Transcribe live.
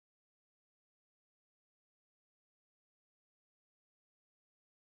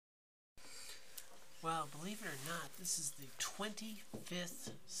Well, believe it or not, this is the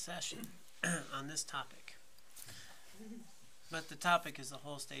 25th session on this topic. But the topic is the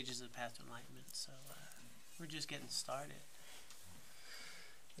whole stages of the path to enlightenment, so we're just getting started.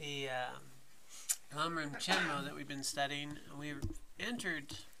 The Lamrim that we've been studying, we've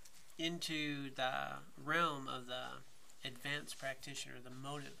entered into the realm of the advanced practitioner, the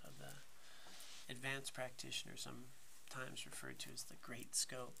motive of the advanced practitioner, sometimes referred to as the great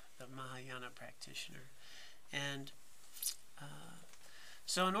scope, the Mahayana practitioner. And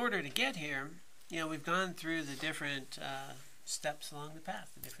so in order to get here, we've gone through the different steps along the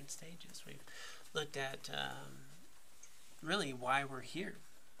path, the different stages. We've looked at really why we're here.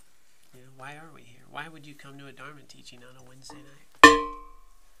 Why are we here? Why would you come to a Dharma teaching on a Wednesday night?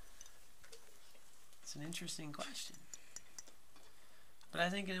 It's an interesting question, but I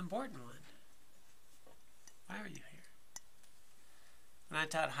think an important one. Why are you here? When I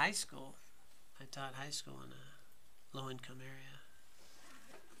taught high school in a low-income area,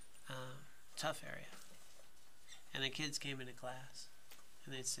 tough area, and the kids came into class,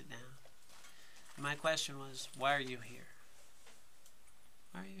 and they'd sit down. And my question was, why are you here?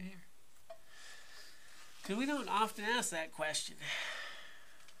 Why are you here? Because we don't often ask that question.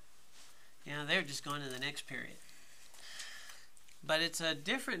 They're just going to the next period. But it's a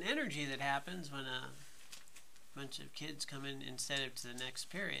different energy that happens when a bunch of kids come in instead of to the next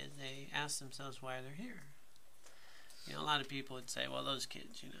period. They ask themselves why they're here. A lot of people would say, well, those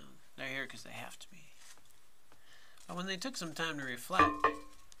kids, they're here because they have to be. But when they took some time to reflect,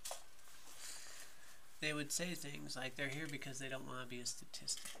 they would say things like they're here because they don't want to be a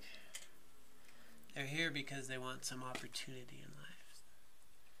statistic. They're here because they want some opportunity in life.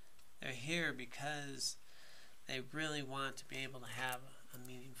 They're here because they really want to be able to have a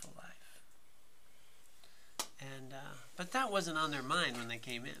meaningful life. And but that wasn't on their mind when they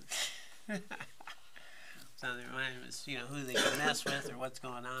came in. What's on their mind was, who they could mess with or what's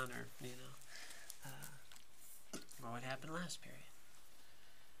going on or, or what happened last period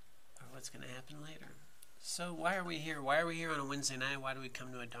or what's going to happen later. So why are we here? Why are we here on a Wednesday night? Why do we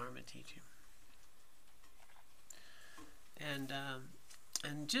come to a Dharma teaching?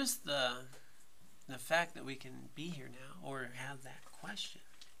 And just the fact that we can be here now or have that question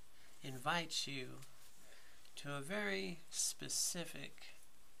invites you to a very specific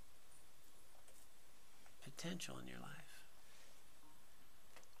potential in your life.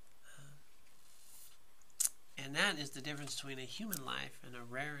 And that is the difference between a human life and a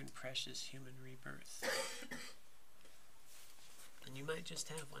rare and precious human rebirth. And you might just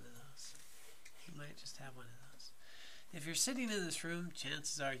have one of those. You might just have one of those. If you're sitting in this room,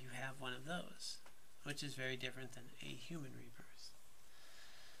 chances are you have one of those, which is very different than a human rebirth.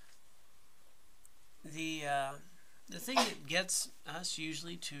 The thing that gets us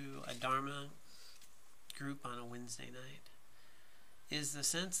usually to a Dharma group on a Wednesday night is the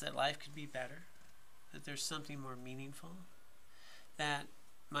sense that life could be better, that there's something more meaningful, that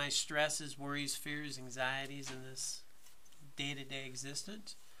my stresses, worries, fears, anxieties in this day-to-day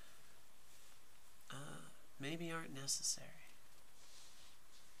existence maybe aren't necessary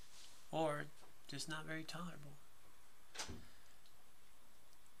or just not very tolerable.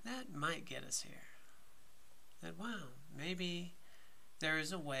 That might get us here. That, wow, maybe there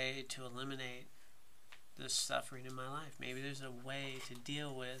is a way to eliminate the suffering in my life. Maybe there's a way to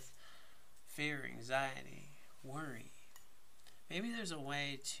deal with fear, anxiety, worry. Maybe there's a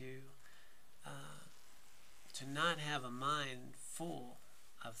way to not have a mind full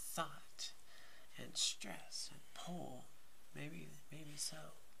of thought and stress and pull. Maybe so.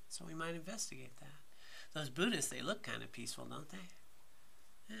 So we might investigate that. Those Buddhists, they look kind of peaceful, don't they?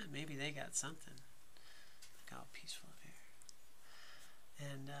 Yeah, maybe they got something. Look how peaceful here.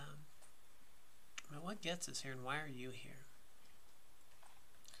 And but what gets us here, and why are you here?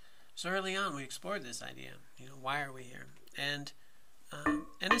 So early on, we explored this idea. Why are we here? And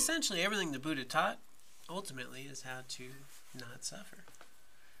essentially, everything the Buddha taught ultimately is how to not suffer.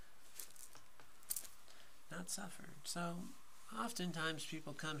 Not suffer. So oftentimes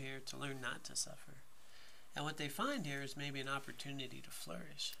people come here to learn not to suffer. And what they find here is maybe an opportunity to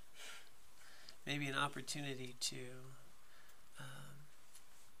flourish. Maybe an opportunity to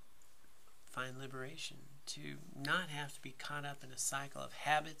find liberation. To not have to be caught up in a cycle of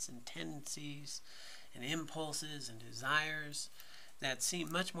habits and tendencies and impulses and desires that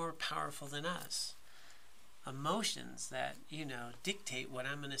seem much more powerful than us. Emotions that, dictate what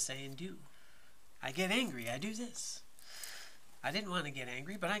I'm going to say and do. I get angry, I do this. I didn't want to get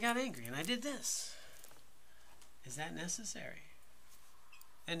angry, but I got angry and I did this. Is that necessary?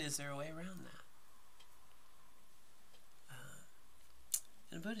 And is there a way around that?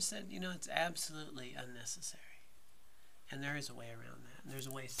 And the Buddha said, you know, it's absolutely unnecessary. And there is a way around that, and there's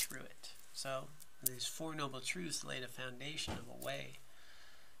a way through it. So these Four Noble Truths laid a foundation of a way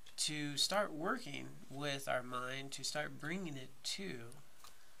to start working with our mind, to start bringing it to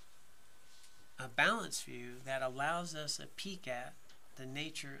a balanced view that allows us a peek at the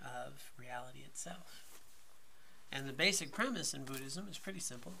nature of reality itself. And the basic premise in Buddhism is pretty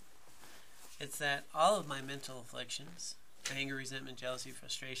simple. It's that all of my mental afflictions, anger, resentment, jealousy,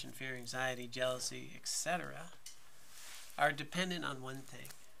 frustration, fear, anxiety, jealousy, etc., are dependent on one thing: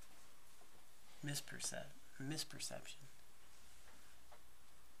 misperception.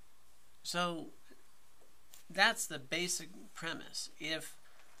 So that's the basic premise. If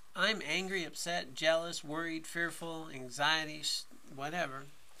I'm angry, upset, jealous, worried, fearful, anxiety, whatever,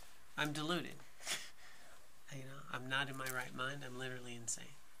 I'm deluded. You know, I'm not in my right mind. I'm literally insane.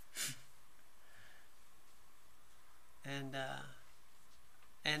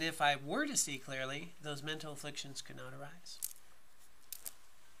 And if I were to see clearly, those mental afflictions could not arise.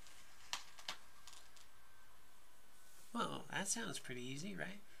 Well, that sounds pretty easy,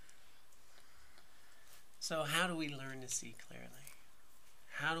 right? So how do we learn to see clearly?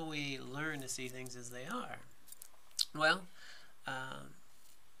 How do we learn to see things as they are? Well,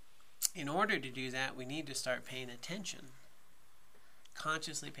 in order to do that, we need to start paying attention,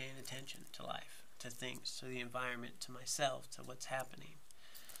 consciously paying attention to life, to things, to the environment, to myself, to what's happening.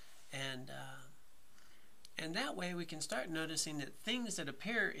 And that way we can start noticing that things that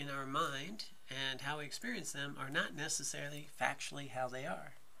appear in our mind and how we experience them are not necessarily factually how they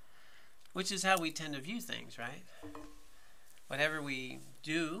are, which is how we tend to view things, right? Whatever we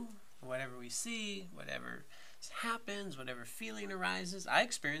do, whatever we see, whatever happens, whatever feeling arises, I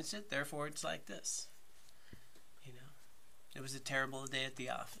experienced it, therefore it's like this. You know, it was a terrible day at the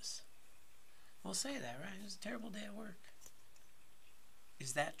office. We'll say that, right? It was a terrible day at work.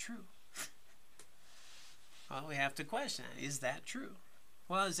 Is that true? Well, we have to question that. Is that true?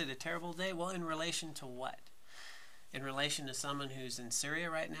 Well, is it a terrible day? Well, in relation to what? In relation to someone who's in Syria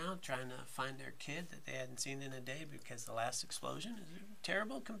right now trying to find their kid that they hadn't seen in a day because the last explosion? Is it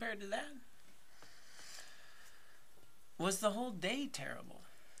terrible compared to that? Was the whole day terrible?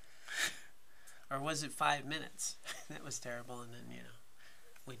 Or was it 5 minutes that was terrible, and then, you know,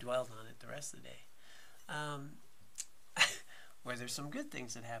 we dwelled on it the rest of the day? Were there some good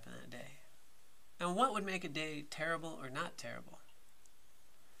things that happened that day? And what would make a day terrible or not terrible?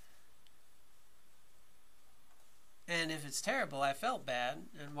 And if it's terrible, I felt bad,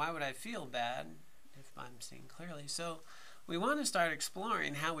 and why would I feel bad if I'm seeing clearly? So we want to start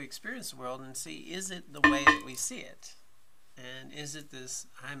exploring how we experience the world and see, is it the way that we see it? And is it this,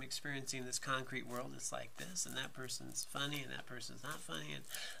 I'm experiencing this concrete world that's like this, and that person's funny, and that person's not funny, and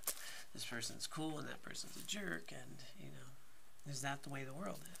this person's cool, and that person's a jerk, and, you know, is that the way the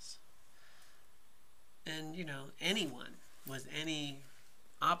world is? And, you know, anyone with any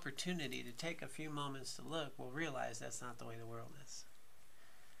opportunity to take a few moments to look will realize that's not the way the world is.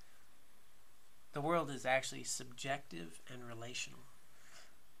 The world is actually subjective and relational.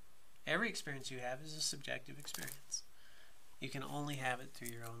 Every experience you have is a subjective experience. You can only have it through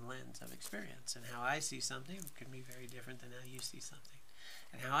your own lens of experience. And how I see something could be very different than how you see something.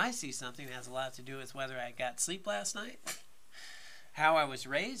 And how I see something has a lot to do with whether I got sleep last night, how I was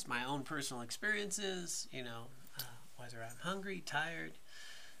raised, my own personal experiences, you know, whether I'm hungry, tired,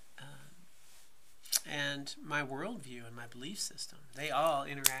 and my worldview and my belief system. They all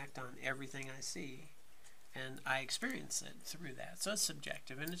interact on everything I see, and I experience it through that. So it's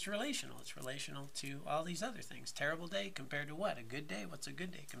subjective, and it's relational. It's relational to all these other things. Terrible day compared to what? A good day? What's a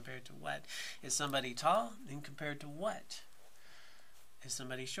good day compared to what? Is somebody tall and compared to what? Is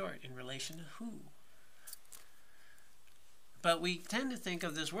somebody short in relation to who? But we tend to think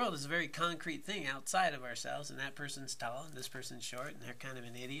of this world as a very concrete thing outside of ourselves, and that person's tall and this person's short, and they're kind of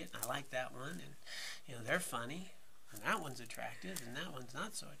an idiot, and I like that one, and, you know, they're funny, and that one's attractive, and that one's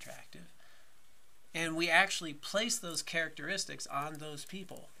not so attractive. And we actually place those characteristics on those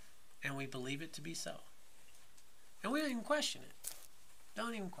people, and we believe it to be so. And we don't even question it.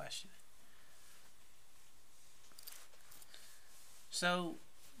 Don't even question it. So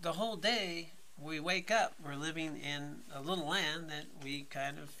the whole day we wake up, we're living in a little land that we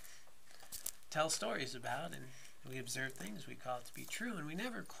kind of tell stories about, and we observe things we call it to be true, and we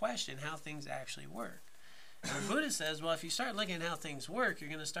never question how things actually work. And the Buddha says, well, if you start looking at how things work, you're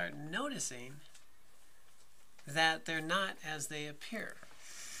going to start noticing that they're not as they appear.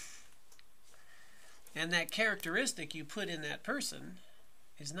 And that characteristic you put in that person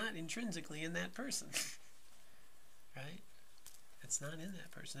is not intrinsically in that person. Right? It's not in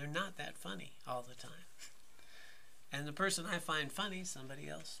that person. They're not that funny all the time. And the person I find funny, somebody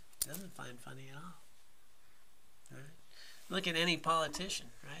else doesn't find funny at all. Right? Look at any politician,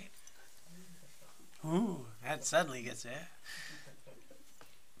 right? Ooh, that suddenly gets there.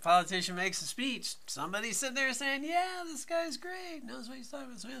 Politician makes a speech. Somebody's sitting there saying, yeah, this guy's great. Knows what he's talking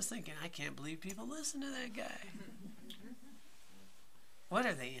about. So I was thinking, I can't believe people listen to that guy. What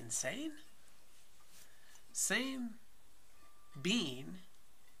are they, insane? Same being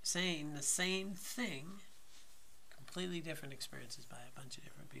saying the same thing, completely different experiences by a bunch of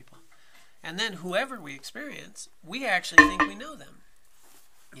different people. And then whoever we experience, we actually think we know them.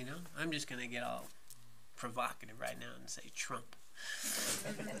 You know, I'm just going to get all provocative right now and say Trump.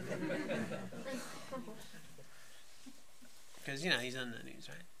 Because, you know, he's on the news,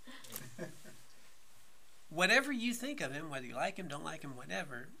 right? Whatever you think of him, whether you like him, don't like him,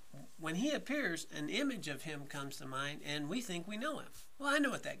 whatever, when he appears, an image of him comes to mind, and we think we know him. Well, I know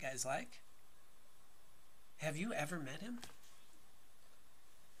what that guy's like. Have you ever met him?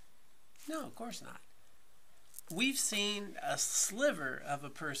 No, of course not. We've seen a sliver of a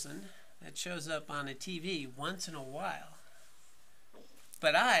person that shows up on a TV once in a while.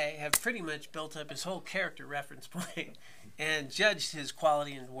 But I have pretty much built up his whole character reference point and judged his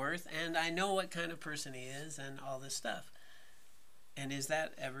quality and worth, and I know what kind of person he is and all this stuff. And is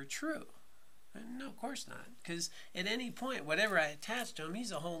that ever true? No, of course not. Because at any point, whatever I attach to him,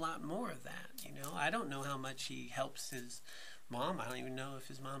 he's a whole lot more of that. You know, I don't know how much he helps his mom. I don't even know if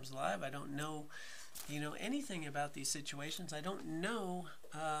his mom's alive. I don't know, you know, anything about these situations. I don't know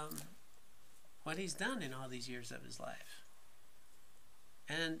what he's done in all these years of his life.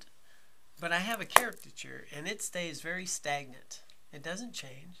 But I have a caricature, and it stays very stagnant. It doesn't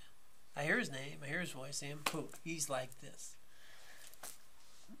change. I hear his name, I hear his voice, and poof, he's like this.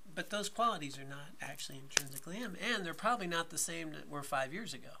 But those qualities are not actually intrinsically him, and they're probably not the same that were 5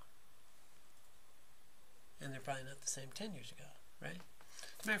 years ago. And they're probably not the same 10 years ago, right?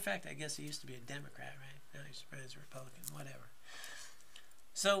 As a matter of fact, I guess he used to be a Democrat, right? Now he's a Republican, whatever.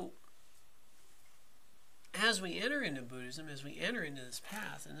 So, as we enter into Buddhism, as we enter into this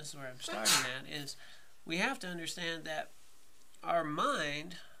path, and this is where I'm starting at, is we have to understand that our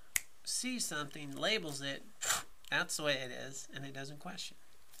mind sees something, labels it, that's the way it is, and it doesn't question.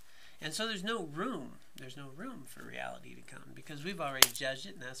 And so there's no room for reality to come, because we've already judged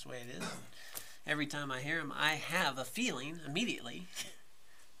it, and that's the way it is. And every time I hear him, I have a feeling immediately.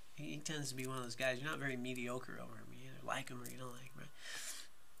 He tends to be one of those guys, you're not very mediocre over him. You either like him or you don't like him,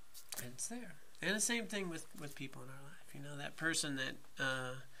 right? And it's there. And the same thing with people in our life. You know, that person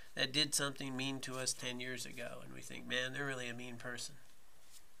that did something mean to us 10 years ago, and we think, man, they're really a mean person.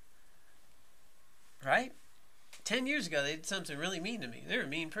 Right? 10 years ago, they did something really mean to me. They're a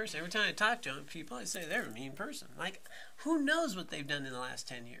mean person. Every time I talk to them, people, I say they're a mean person. Like, who knows what they've done in the last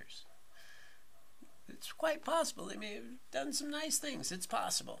 10 years? It's quite possible. They may have done some nice things. It's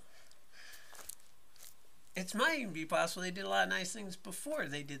possible. It might even be possible they did a lot of nice things before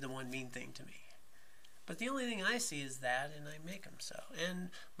they did the one mean thing to me. But the only thing I see is that, and I make them so. And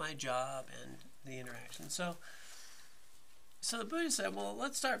my job and the interaction. So the Buddha said, well,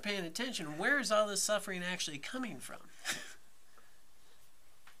 let's start paying attention. Where is all this suffering actually coming from?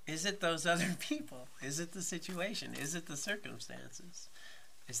 Is it those other people? Is it the situation? Is it the circumstances?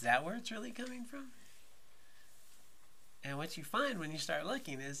 Is that where it's really coming from? And what you find when you start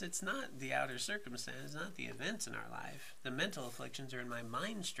looking is it's not the outer circumstances, not the events in our life. The mental afflictions are in my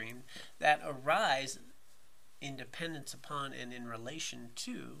mind stream that arise in dependence upon and in relation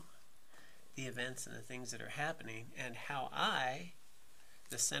to the events and the things that are happening and how I,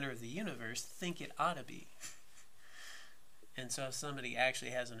 the center of the universe, think it ought to be. And so if somebody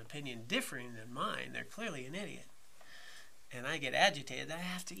actually has an opinion differing than mine, they're clearly an idiot. And I get agitated that I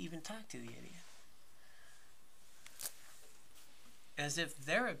have to even talk to the idiot. As if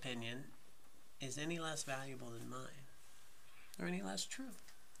their opinion is any less valuable than mine, or any less true.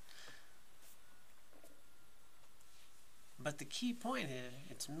 But the key point is,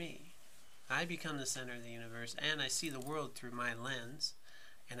 it's me. I become the center of the universe, and I see the world through my lens,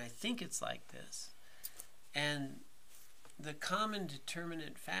 and I think it's like this. And the common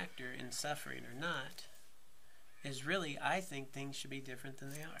determinant factor in suffering or not is really, I think things should be different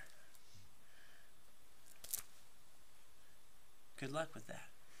than they are. Good luck with that.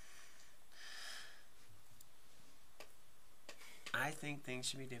 I think things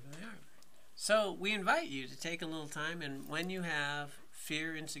should be different than they are. So we invite you to take a little time, and when you have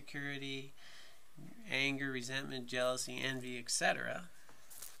fear, insecurity, anger, resentment, jealousy, envy, etc.,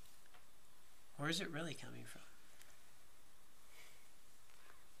 where is it really coming from?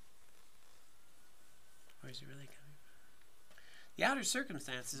 Where is it really coming from? The outer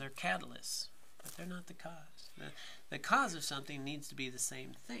circumstances are catalysts. but they're not the cause. The cause of something needs to be the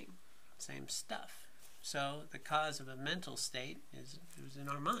same thing, same stuff. So the cause of a mental state is in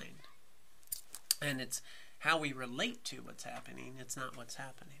our mind. And it's how we relate to what's happening. It's not what's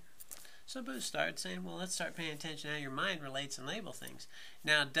happening. So Booth starts saying, well, let's start paying attention to how your mind relates and label things.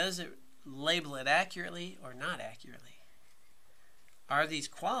 Now, does it label it accurately or not accurately? Are these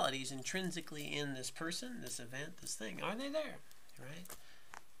qualities intrinsically in this person, this event, this thing? Are they there? Right?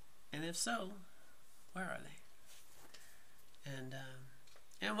 And if so, where are they?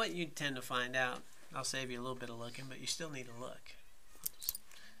 And what you tend to find out, I'll save you a little bit of looking, but you still need to look.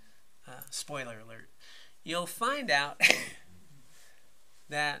 Spoiler alert. You'll find out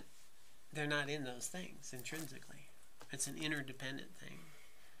that they're not in those things intrinsically. It's an interdependent thing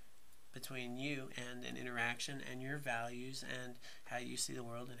between you and an interaction and your values and how you see the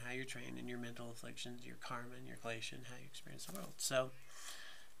world and how you're trained and your mental afflictions, your karma and your klesha, and how you experience the world. So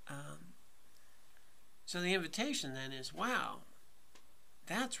the invitation then is, wow,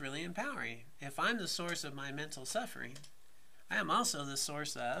 that's really empowering. If I'm the source of my mental suffering, I am also the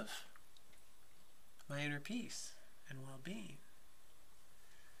source of my inner peace and well-being.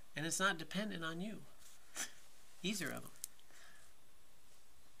 And it's not dependent on you, either of them.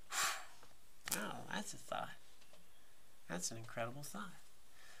 Wow, that's a thought. That's an incredible thought.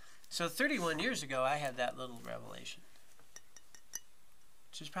 So 31 years ago, I had that little revelation,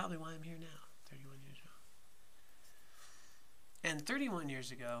 which is probably why I'm here now, 31 years ago. And 31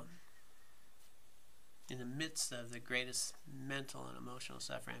 years ago, in the midst of the greatest mental and emotional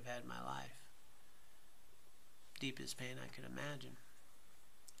suffering I've had in my life, deepest pain I could imagine.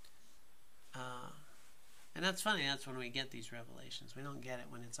 And that's funny, that's when we get these revelations. We don't get it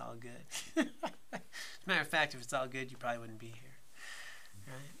when it's all good. As a matter of fact, if it's all good, you probably wouldn't be here.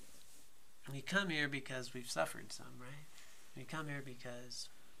 Right? We come here because we've suffered some, right? We come here because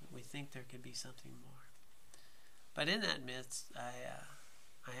we think there could be something more. But in that midst, I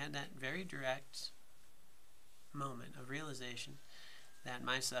had that very direct moment of realization that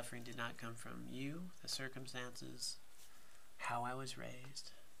my suffering did not come from you, the circumstances, how I was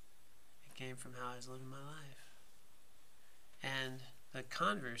raised. It came from how I was living my life. And the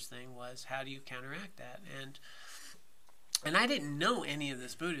converse thing was, how do you counteract that? And I didn't know any of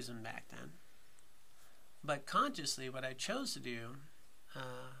this Buddhism back then. But consciously, what I chose to do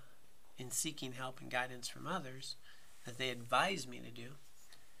in seeking help and guidance from others, that they advised me to do,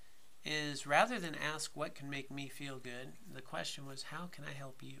 is rather than ask what can make me feel good, the question was, how can I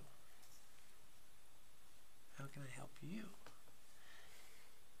help you? How can I help you?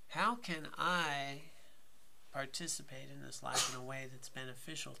 How can I participate in this life in a way that's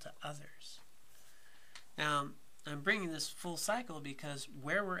beneficial to others? Now, I'm bringing this full cycle because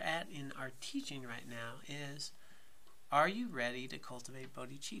where we're at in our teaching right now is, are you ready to cultivate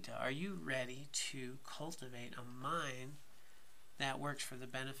bodhicitta? Are you ready to cultivate a mind that works for the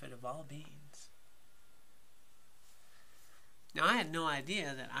benefit of all beings? Now, I had no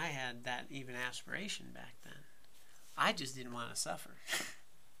idea that I had that even aspiration back then. I just didn't want to suffer.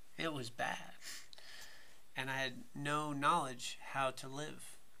 It was bad. And I had no knowledge how to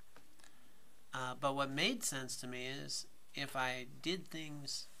live. But what made sense to me is, if I did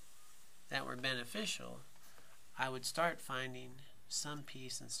things that were beneficial, I would start finding some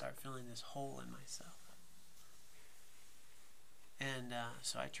peace and start filling this hole in myself. And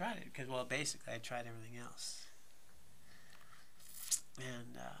so I tried it, because, well, basically I tried everything else.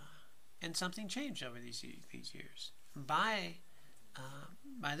 And something changed over these years. By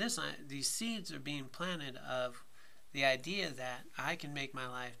this, these seeds are being planted of the idea that I can make my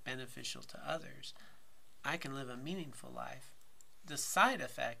life beneficial to others. I can live a meaningful life. The side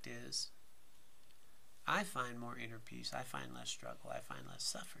effect is I find more inner peace. I find less struggle. I find less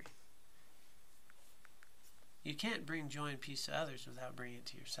suffering. You can't bring joy and peace to others without bringing it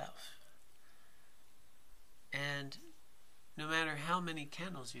to yourself. And no matter how many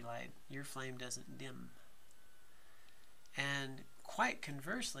candles you light, your flame doesn't dim. And quite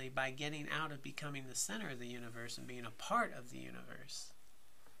conversely, by getting out of becoming the center of the universe and being a part of the universe,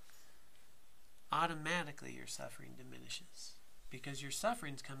 automatically your suffering diminishes. Because your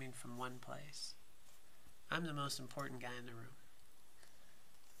suffering's coming from one place. I'm the most important guy in the room.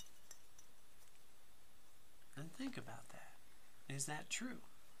 And think about that. Is that true?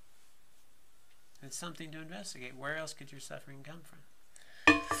 It's something to investigate. Where else could your suffering come from?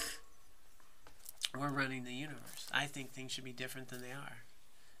 We're running the universe. I think things should be different than they are.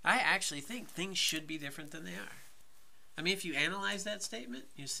 I actually think things should be different than they are. I mean, if you analyze that statement,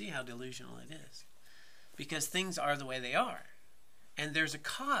 you see how delusional it is. Because things are the way they are. And there's a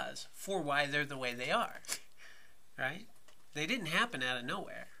cause for why they're the way they are. Right? They didn't happen out of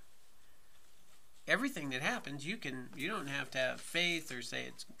nowhere. everything that happens, you don't have to have faith or say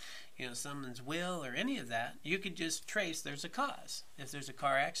it's, someone's will or any of that. You could just trace there's a cause. If there's a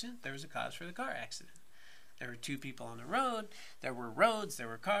car accident, there was a cause for the car accident. There were two people on the road, there were roads, there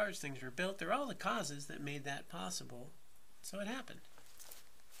were cars, things were built. They're all the causes that made that possible. So it happened.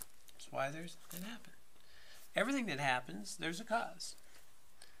 That's why it happened. Everything that happens, there's a cause.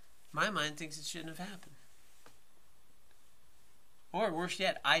 My mind thinks it shouldn't have happened. Or worse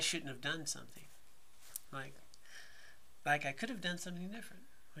yet, I shouldn't have done something. Like I could have done something different,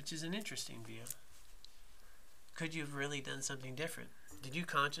 which is an interesting view. Could you have really done something different? Did you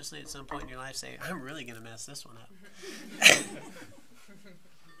consciously at some point in your life say, I'm really going to mess this one up?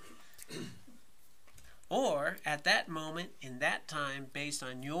 Or at that moment, in that time, based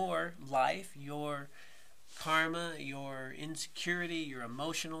on your life, your karma, your insecurity, your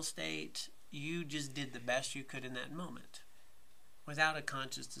emotional state, you just did the best you could in that moment without a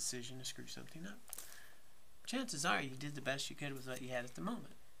conscious decision to screw something up. Chances are you did the best you could with what you had at the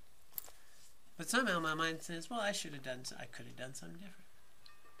moment. But somehow my mind says, well, I could have done something different.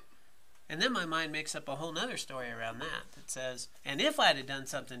 And then my mind makes up a whole nother story around that says, and if I'd have done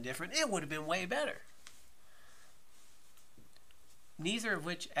something different, it would have been way better. Neither of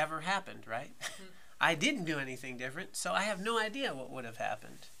which ever happened, right? I didn't do anything different, so I have no idea what would have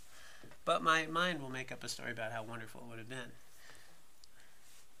happened. But my mind will make up a story about how wonderful it would have been.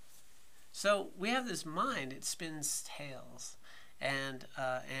 So we have this mind, it spins tales, and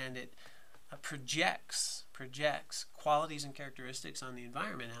it projects qualities and characteristics on the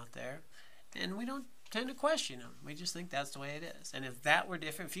environment out there, and we don't tend to question them. We just think that's the way it is. And if that were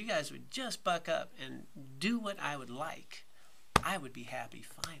different, if you guys would just buck up and do what I would like, I would be happy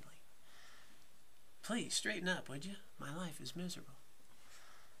finally. Please straighten up, would you? My life is miserable.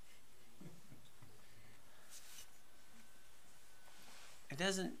 It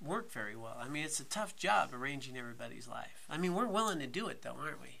doesn't work very well. I mean, it's a tough job arranging everybody's life. I mean, we're willing to do it, though,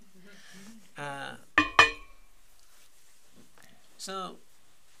 aren't we? So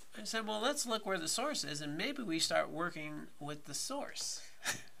I said, well, let's look where the source is, and maybe we start working with the source,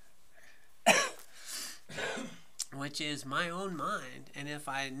 which is my own mind. And if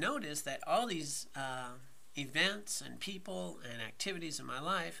I notice that all these events and people and activities in my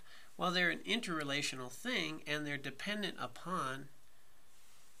life, well, they're an interrelational thing, and they're dependent upon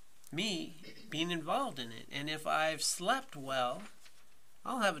me being involved in it. And if I've slept well,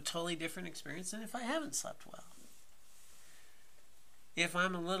 I'll have a totally different experience than if I haven't slept well. If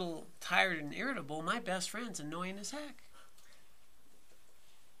I'm a little tired and irritable, my best friend's annoying as heck.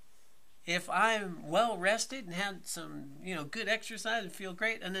 If I'm well rested and had some, good exercise and feel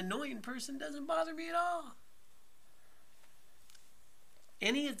great, an annoying person doesn't bother me at all.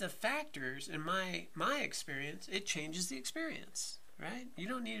 Any of the factors in my experience, it changes the experience. Right? You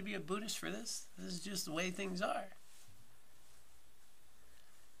don't need to be a Buddhist for this. This is just the way things are.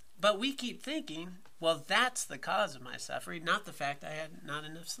 But we keep thinking, well, that's the cause of my suffering, not the fact I had not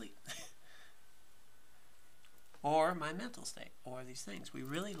enough sleep. Or my mental state, or these things. We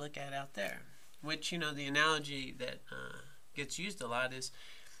really look at out there. Which, the analogy that gets used a lot is,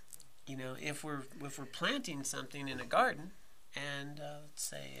 if we're planting something in a garden, and let's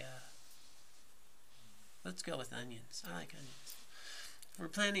say, let's go with onions. I like onions. We're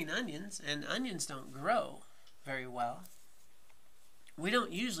planting onions, and onions don't grow very well. We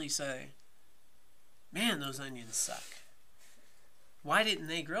don't usually say, man, those onions suck. Why didn't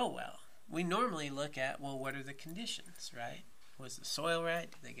they grow well? We normally look at, well, what are the conditions, right? Was the soil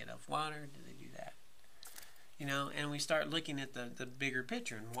right? Did they get enough water? Did they do that? And we start looking at the bigger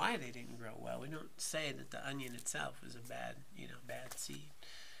picture and why they didn't grow well. We don't say that the onion itself was a bad seed.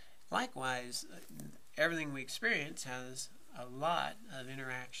 Likewise, everything we experience has a lot of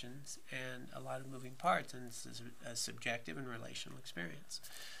interactions and a lot of moving parts, and it's a subjective and relational experience.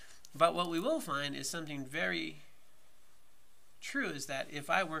 But what we will find is something very true, is that if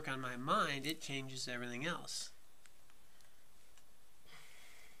I work on my mind, it changes everything else.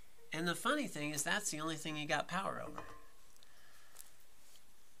 And the funny thing is that's the only thing you got power over.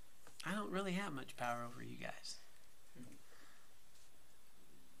 I don't really have much power over you guys.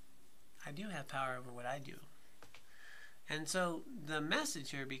 I do have power over what I do. And so the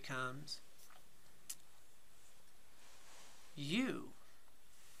message here becomes, you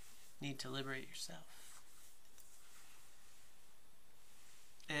need to liberate yourself.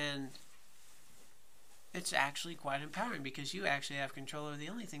 And it's actually quite empowering because you actually have control over the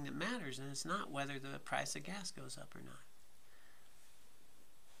only thing that matters, and it's not whether the price of gas goes up or not.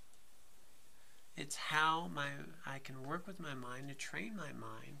 It's how I can work with my mind to train my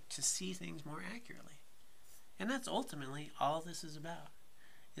mind to see things more accurately. And that's ultimately all this is about.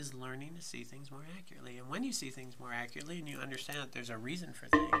 is learning to see things more accurately. And when you see things more accurately and you understand that there's a reason for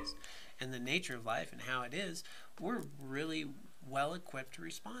things and the nature of life and how it is, we're really well equipped to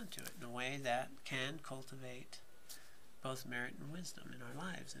respond to it in a way that can cultivate both merit and wisdom in our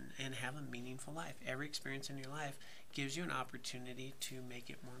lives and have a meaningful life. Every experience in your life gives you an opportunity to make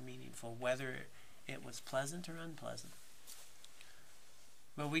it more meaningful, whether it was pleasant or unpleasant.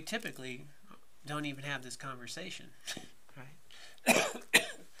 But we typically don't even have this conversation, right?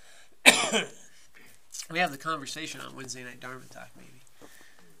 We have the conversation on Wednesday night Dharma talk, maybe.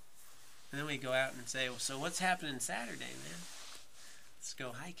 And then we go out and say, well, so what's happening Saturday, man? Let's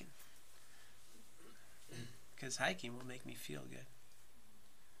go hiking. Because hiking will make me feel good.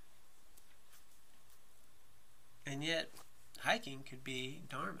 And yet, hiking could be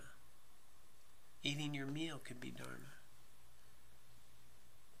Dharma. Eating your meal could be Dharma.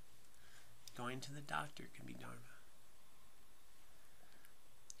 Going to the doctor could be Dharma.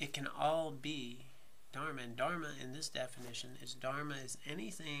 It can all be Dharma. And Dharma, in this definition, is Dharma is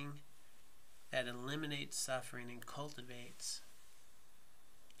anything that eliminates suffering and cultivates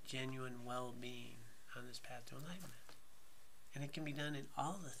genuine well-being on this path to enlightenment. And it can be done in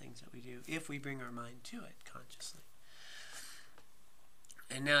all the things that we do if we bring our mind to it consciously.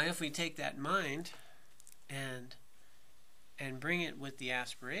 And now if we take that mind and bring it with the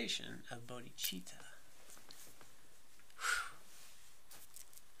aspiration of bodhicitta,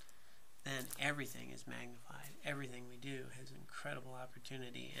 then everything is magnified. Everything we do has incredible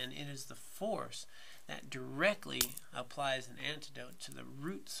opportunity, and it is the force that directly applies an antidote to the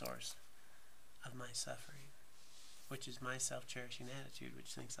root source of my suffering, which is my self-cherishing attitude,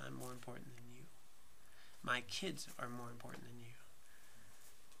 which thinks I'm more important than you. My kids are more important than you.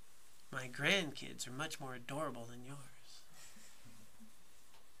 My grandkids are much more adorable than yours.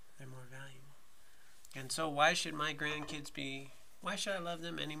 They're more valuable. And so why should my grandkids be, why should I love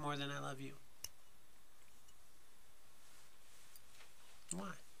them any more than I love you?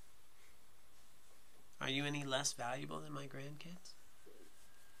 Why? Are you any less valuable than my grandkids?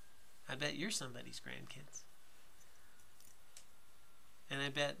 I bet you're somebody's grandkids. And I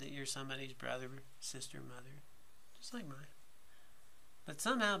bet that you're somebody's brother, sister, mother, just like mine. But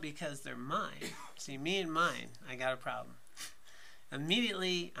somehow, because they're mine, see, me and mine, I got a problem.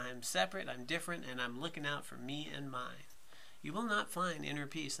 Immediately, I'm separate, I'm different, and I'm looking out for me and mine. You will not find inner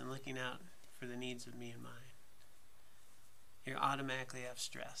peace in looking out for the needs of me and mine. You automatically have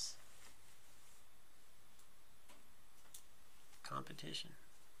stress, competition,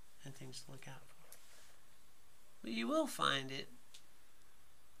 and things to look out for. But you will find it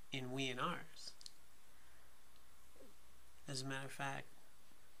in we and ours. As a matter of fact,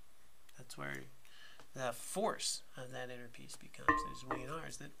 that's where the force of that inner peace becomes, is we and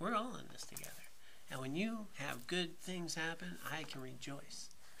ours, that we're all in this together. And when you have good things happen, I can rejoice.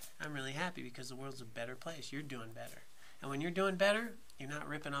 I'm really happy because the world's a better place. You're doing better. And when you're doing better, you're not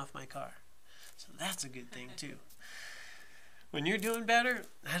ripping off my car. So that's a good thing too. When you're doing better,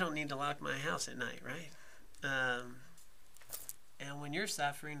 I don't need to lock my house at night, right? And when you're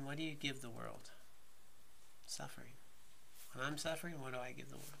suffering, what do you give the world? Suffering. When I'm suffering, what do I give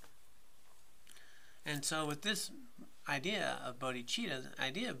the world? And so with this idea of bodhicitta,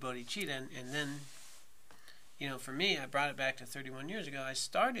 and then, you know, for me, I brought it back to 31 years ago. I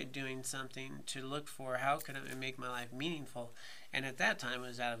started doing something to look for how could I make my life meaningful. And at that time, it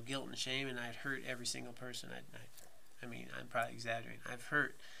was out of guilt and shame, and I'd hurt every single person. I mean, I'm probably exaggerating. I've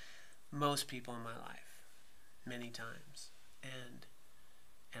hurt most people in my life many times. And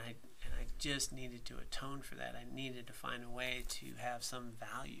I just needed to atone for that. I needed to find a way to have some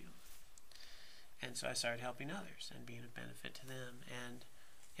value. And so I started helping others and being of benefit to them. And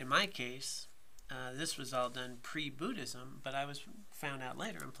in my case, this was all done pre-Buddhism, but I found out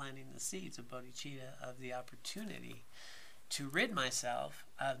later I'm planting the seeds of bodhicitta, of the opportunity to rid myself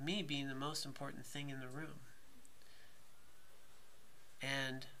of me being the most important thing in the room.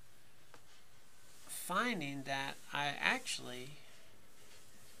 And finding that I actually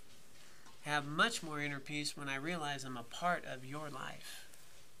have much more inner peace when I realize I'm a part of your life.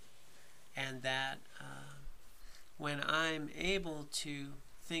 And that when I'm able to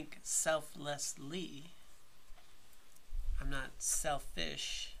think selflessly, I'm not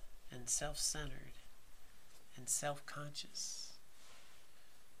selfish and self-centered and self-conscious.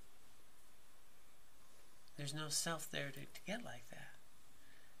 There's no self there to get like that.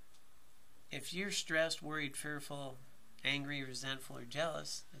 If you're stressed, worried, fearful, angry, resentful, or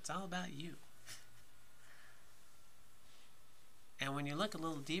jealous, it's all about you. And when you look a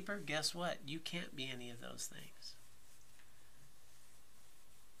little deeper, guess what? You can't be any of those things.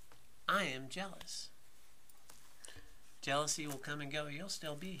 I am jealous. Jealousy will come and go. You'll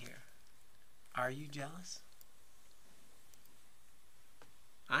still be here. Are you jealous?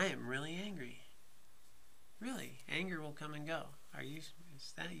 I am really angry. Really, anger will come and go. Are you?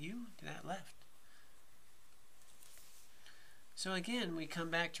 Is that you? That left? So again, we come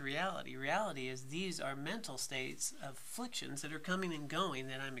back to reality. Reality is these are mental states of afflictions that are coming and going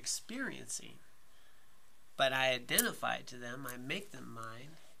that I'm experiencing. But I identify to them, I make them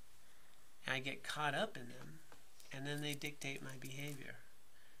mine, and I get caught up in them, and then they dictate my behavior.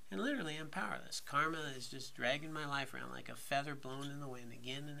 And literally, I'm powerless. Karma is just dragging my life around like a feather blown in the wind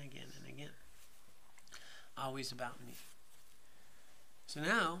again and again and again. Always about me. So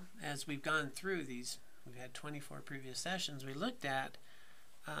now, as we've gone through these, we've had 24 previous sessions, we've looked at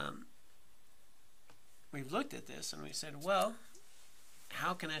this and we said, well,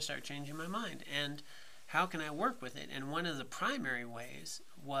 how can I start changing my mind? And how can I work with it? And one of the primary ways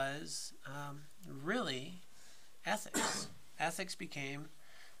was really ethics. Ethics became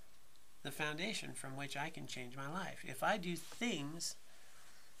the foundation from which I can change my life. If I do things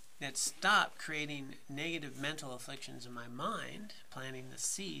that stop creating negative mental afflictions in my mind, planting the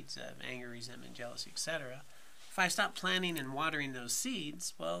seeds of anger, resentment, jealousy, etc., if I stop planting and watering those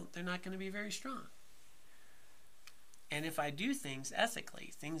seeds, well, they're not going to be very strong. And if I do things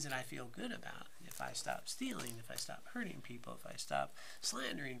ethically, things that I feel good about, if I stop stealing, if I stop hurting people, if I stop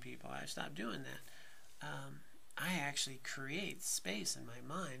slandering people, I stop doing that, I actually create space in my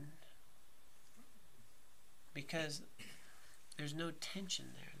mind because there's no tension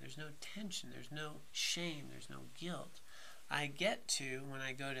there. There's no tension. There's no shame. There's no guilt. I get to, when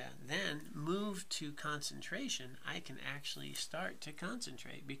I go to then move to concentration, I can actually start to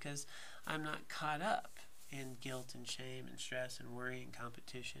concentrate because I'm not caught up in guilt and shame and stress and worry and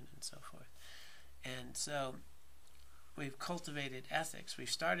competition and so forth. And so we've cultivated ethics. We've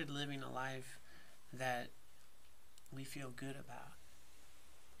started living a life that we feel good about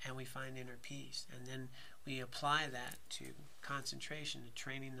and we find inner peace. And then we apply that to concentration, to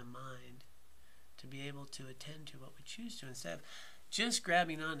training the mind to be able to attend to what we choose to instead of just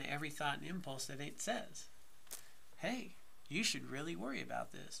grabbing on to every thought and impulse that it says. Hey, you should really worry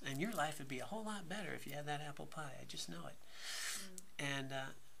about this, and your life would be a whole lot better if you had that apple pie. I just know it.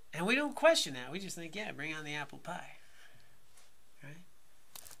 And we don't question that. We just think, yeah, bring on the apple pie. Right?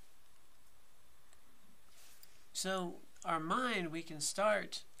 So our mind, we can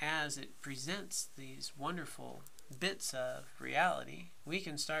start as it presents these wonderful bits of reality. We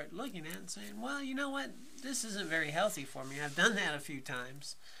can start looking at it and saying, well, you know what? This isn't very healthy for me. I've done that a few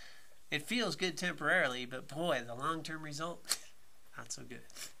times. It feels good temporarily, but boy, the long-term result, not so good.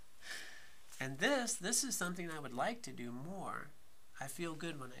 And this is something I would like to do more. I feel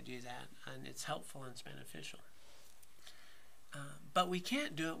good when I do that, and it's helpful and it's beneficial. But we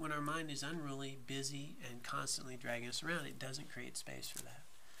can't do it when our mind is unruly, busy, and constantly dragging us around. It doesn't create space for that.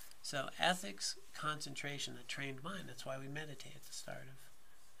 So ethics, concentration, a trained mind. That's why we meditate at the start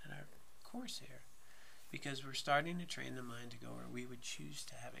of our course here. Because we're starting to train the mind to go where we would choose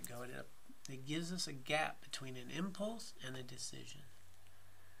to have it go. It gives us a gap between an impulse and a decision.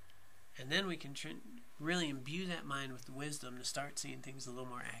 And then we can really imbue that mind with the wisdom to start seeing things a little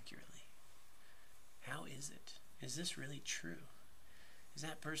more accurately. How is it? Is this really true? Is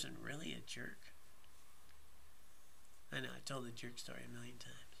that person really a jerk? I know, I told the jerk story a million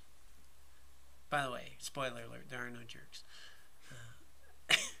times. By the way, spoiler alert, there are no jerks.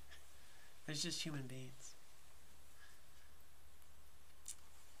 There's just human beings.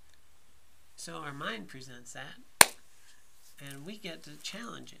 So our mind presents that, and we get to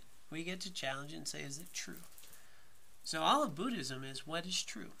challenge it. We get to challenge it and say, is it true? So all of Buddhism is, what is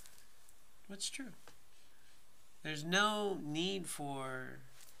true? What's true? There's no need for,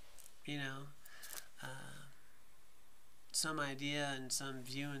 some idea and some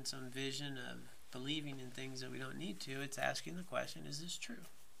view and some vision of believing in things that we don't need to. It's asking the question, is this true?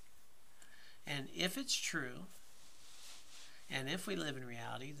 And if it's true, and if we live in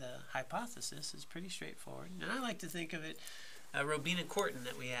reality, the hypothesis is pretty straightforward. And I like to think of it, Robina Courtin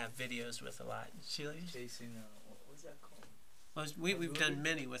that we have videos with a lot. Sheila? Chasing, what was that called? Well, we've done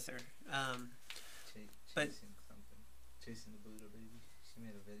many with her. Chasing the Buddha, baby. She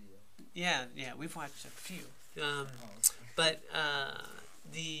made a video. Yeah, we've watched a few. But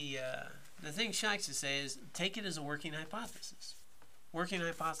the thing she likes to say is, take it as a working hypothesis. Working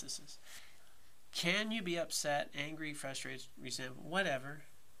hypothesis. Can you be upset, angry, frustrated, resentful, whatever,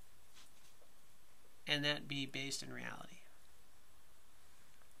 and that be based in reality?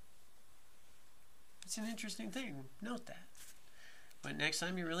 It's an interesting thing. Note that. But next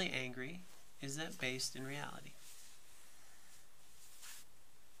time you're really angry, is that based in reality?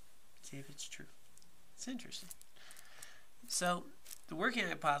 See if it's true. It's interesting. So the working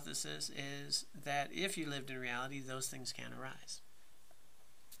hypothesis is that if you lived in reality, those things can't arise.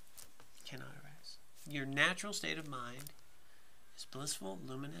 Cannot arise. Your natural state of mind is blissful,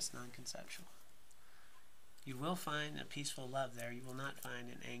 luminous, non-conceptual. You will find a peaceful love there. You will not find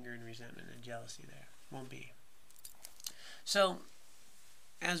an anger and resentment and jealousy there. Won't be. So,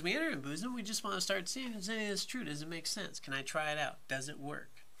 as we enter in Buddhism, we just want to start seeing, is any of this true? Does it make sense? Can I try it out? Does it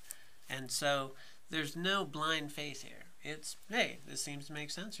work? And so, there's no blind faith here. It's, hey, this seems to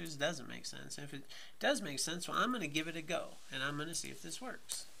make sense or this doesn't make sense. And if it does make sense, well, I'm going to give it a go. And I'm going to see if this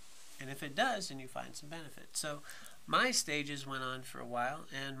works. And if it does, then you find some benefit. So, my stages went on for a while,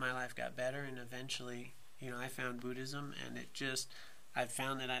 and my life got better, and eventually, I found Buddhism, and I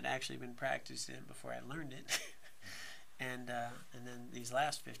found that I'd actually been practicing it before I learned it. and then these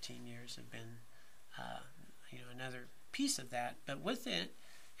last 15 years have been, another piece of that. But with it,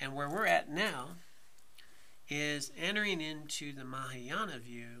 and where we're at now, is entering into the Mahayana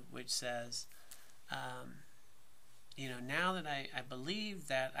view, which says, now that I believe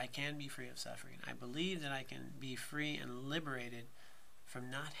that I can be free of suffering, I believe that I can be free and liberated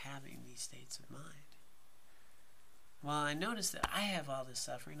from not having these states of mind. Well, I notice that I have all this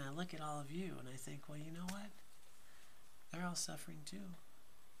suffering. I look at all of you and I think, well, you know what? They're all suffering too.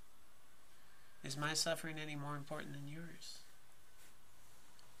 Is my suffering any more important than yours?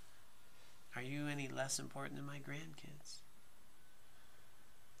 Are you any less important than my grandkids?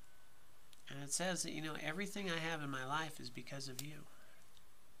 And it says that, everything I have in my life is because of you.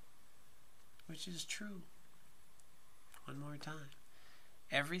 Which is true. One more time.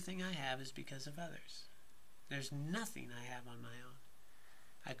 Everything I have is because of others. There's nothing I have on my own.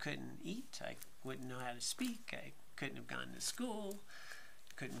 I couldn't eat. I wouldn't know how to speak. I couldn't have gone to school.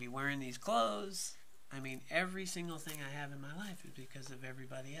 Couldn't be wearing these clothes. Every single thing I have in my life is because of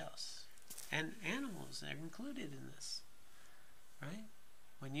everybody else. And animals are included in this. Right?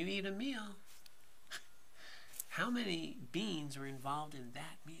 When you eat a meal, how many beings were involved in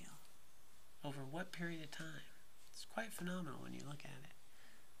that meal? Over what period of time? It's quite phenomenal when you look at it.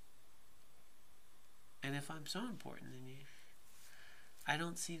 And if I'm so important than you, I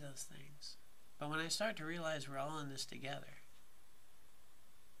don't see those things. But when I start to realize we're all in this together,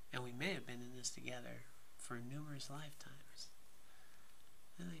 and we may have been in this together for numerous lifetimes,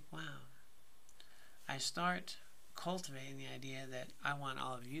 I think, wow. I start cultivating the idea that I want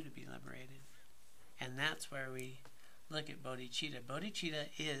all of you to be liberated. And that's where we look at bodhicitta. Bodhicitta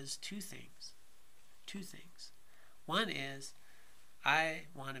is two things. Two things. One is, I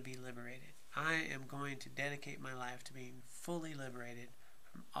want to be liberated. I am going to dedicate my life to being fully liberated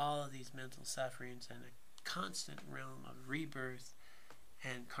from all of these mental sufferings and a constant realm of rebirth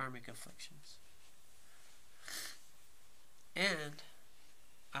and karmic afflictions. And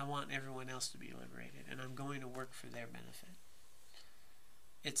I want everyone else to be liberated, and I'm going to work for their benefit.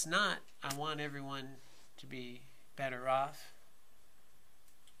 It's not, I want everyone to be better off,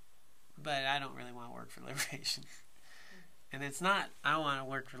 but I don't really want to work for liberation. And it's not, I want to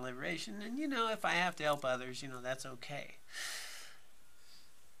work for liberation, and if I have to help others, that's okay.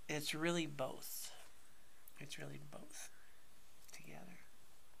 It's really both. It's really both together.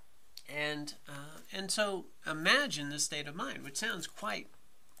 And so imagine this state of mind, which sounds quite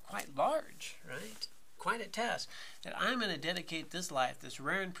large, right? Quite a task. That I'm going to dedicate this life, this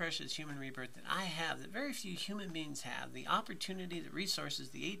rare and precious human rebirth that I have, that very few human beings have, the opportunity, the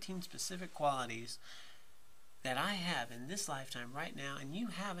resources, the 18 specific qualities that I have in this lifetime right now, and you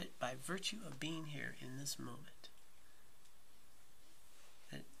have it by virtue of being here in this moment.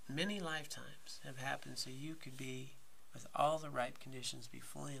 That many lifetimes have happened so you could be, with all the right conditions, be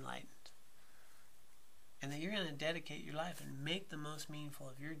fully enlightened. And that you're going to dedicate your life and make the most meaningful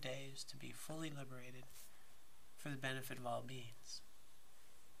of your days to be fully liberated for the benefit of all beings.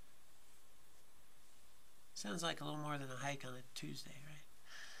 Sounds like a little more than a hike on a Tuesday, right?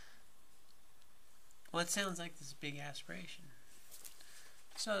 Well, it sounds like this big aspiration.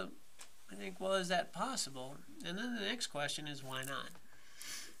 So I think, well, is that possible? And then the next question is, why not?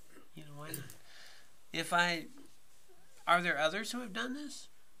 Why not? Are there others who have done this?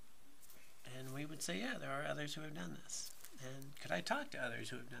 And we would say, yeah, there are others who have done this. And could I talk to others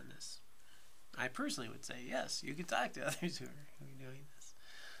who have done this? I personally would say, yes, you could talk to others who are doing this.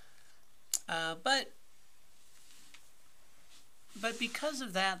 But because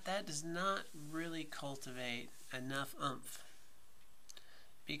of that, that does not really cultivate enough oomph.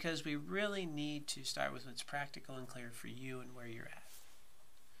 Because we really need to start with what's practical and clear for you and where you're at.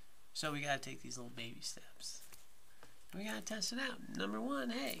 So we got to take these little baby steps. We got to test it out. Number one,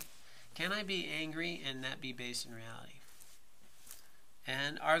 hey, can I be angry and that be based in reality?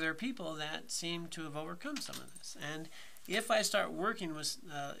 And are there people that seem to have overcome some of this? And If I start working with,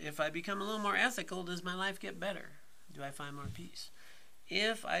 if I become a little more ethical, does my life get better? Do I find more peace?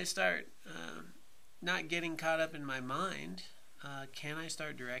 If I start not getting caught up in my mind, can I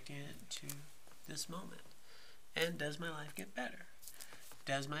start directing it to this moment? And does my life get better?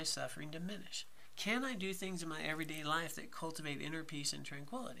 Does my suffering diminish? Can I do things in my everyday life that cultivate inner peace and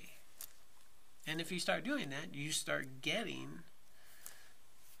tranquility? And if you start doing that, you start getting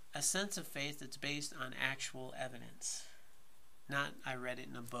a sense of faith that's based on actual evidence. Not, I read it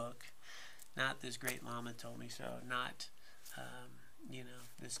in a book. Not, this great Lama told me so. Not,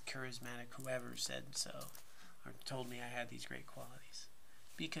 this charismatic whoever said so, or told me I had these great qualities.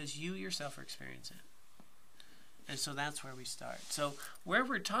 Because you yourself are experiencing it. And so that's where we start. So where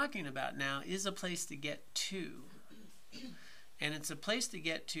we're talking about now is a place to get to. And it's a place to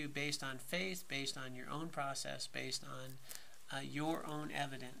get to based on faith, based on your own process, based on your own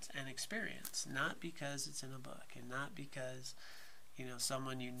evidence and experience. Not because it's in a book, and not because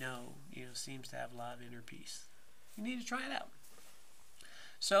someone seems to have a lot of inner peace. You need to try it out.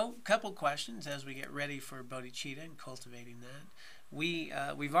 So, a couple questions as we get ready for bodhicitta and cultivating that.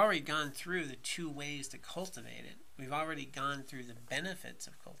 We've already gone through the 2 ways to cultivate it. We've already gone through the benefits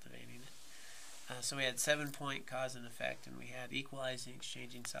of cultivating it. So we had 7-point cause and effect, and we had equalizing,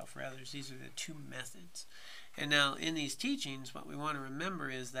 exchanging self for others. These are the 2 methods. And now in these teachings, what we want to remember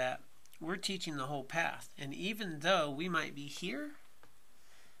is that we're teaching the whole path. And even though we might be here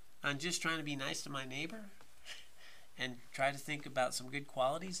on just trying to be nice to my neighbor and try to think about some good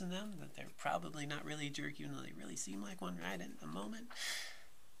qualities in them, that they're probably not really a jerk, even though they really seem like one right at the moment,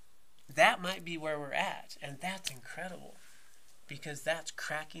 that might be where we're at. And that's incredible, because that's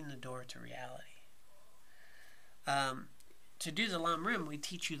cracking the door to reality. To do the Lamrim, we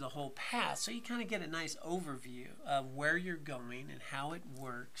teach you the whole path, so you kind of get a nice overview of where you're going and how it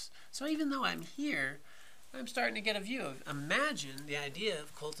works. So even though I'm here, I'm starting to get a view of, imagine the idea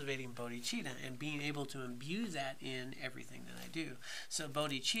of cultivating bodhicitta and being able to imbue that in everything that I do. So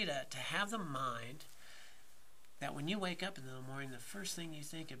bodhicitta, to have the mind that when you wake up in the morning, the first thing you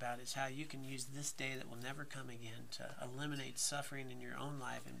think about is how you can use this day that will never come again to eliminate suffering in your own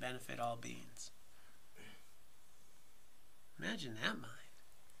life and benefit all beings. Imagine that mind.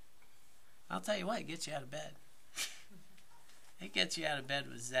 I'll tell you what, it gets you out of bed. It gets you out of bed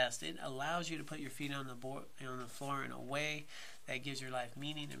with zest. It allows you to put your feet on the floor in a way that gives your life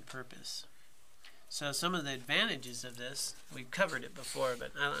meaning and purpose. So some of the advantages of this, we've covered it before,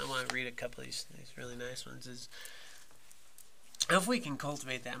 but I want to read a couple of these really nice ones, is if we can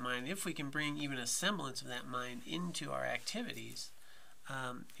cultivate that mind, if we can bring even a semblance of that mind into our activities,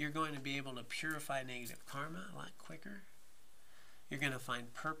 you're going to be able to purify negative karma a lot quicker. You're going to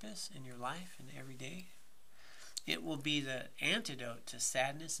find purpose in your life and every day. It will be the antidote to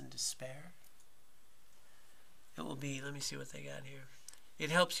sadness and despair. It will be, let me see what they got here. It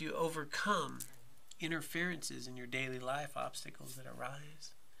helps you overcome interferences in your daily life, obstacles that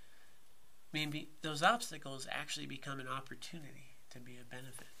arise. Maybe those obstacles actually become an opportunity to be a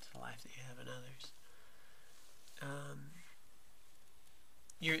benefit to the life that you have in others.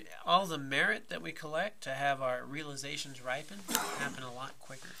 All the merit that we collect to have our realizations ripen happen a lot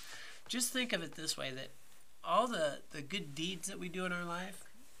quicker. Just think of it this way, that all the good deeds that we do in our life,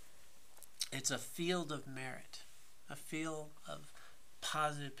 it's a field of merit, a field of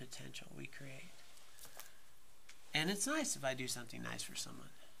positive potential we create. And it's nice if I do something nice for someone.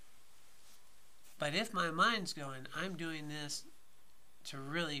 But if my mind's going, I'm doing this to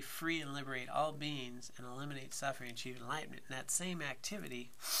really free and liberate all beings and eliminate suffering and achieve enlightenment, and that same activity,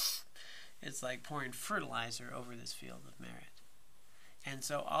 it's like pouring fertilizer over this field of merit. And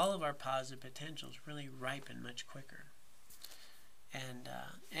so all of our positive potentials really ripen much quicker.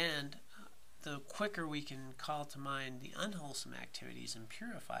 And the quicker we can call to mind the unwholesome activities and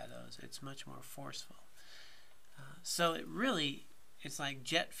purify those, it's much more forceful. So it's like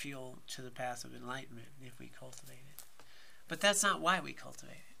jet fuel to the path of enlightenment if we cultivate it. But that's not why we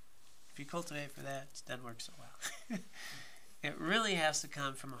cultivate it. If you cultivate it for that, it doesn't work so well. It really has to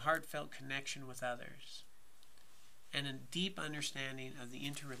come from a heartfelt connection with others and a deep understanding of the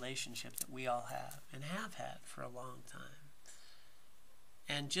interrelationship that we all have and have had for a long time.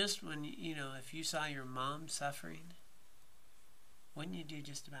 And just when, if you saw your mom suffering, wouldn't you do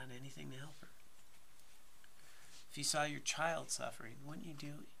just about anything to help her? If you saw your child suffering, wouldn't you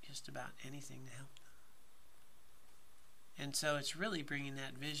do just about anything to help them? And so it's really bringing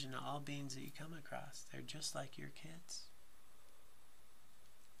that vision to all beings that you come across. They're just like your kids.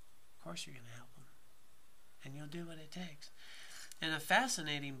 Of course you're going to help them. And you'll do what it takes. And a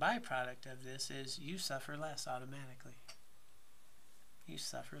fascinating byproduct of this is you suffer less automatically. You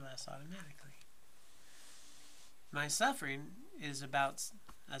suffer less automatically. My suffering is about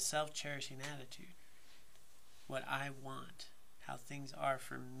a self-cherishing attitude. What I want, how things are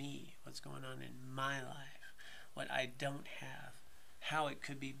for me, what's going on in my life, what I don't have, how it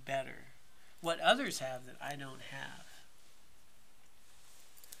could be better, what others have that I don't have.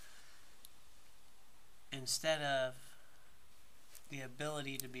 Instead of the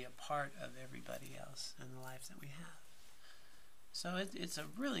ability to be a part of everybody else in the life that we have. So it's a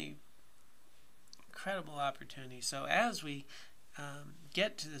really incredible opportunity. So as we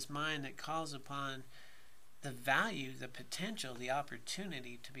get to this mind that calls upon the value, the potential, the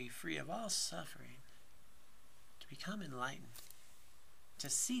opportunity to be free of all suffering, to become enlightened, to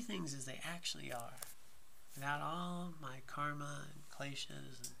see things as they actually are, without all my karma and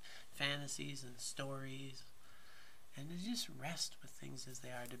kleshas and fantasies and stories, and to just rest with things as they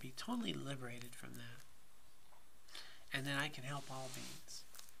are, to be totally liberated from that. And then I can help all beings.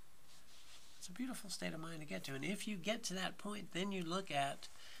 It's a beautiful state of mind to get to. And if you get to that point, then you look at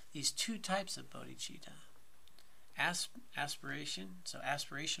these two types of bodhicitta. Aspiration, so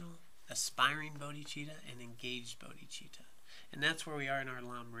aspirational, aspiring bodhicitta, and engaged bodhicitta. And that's where we are in our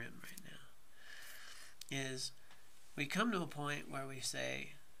Lamrim right now. Is we come to a point where we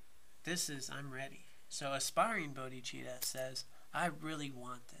say, I'm ready. So aspiring bodhicitta says, I really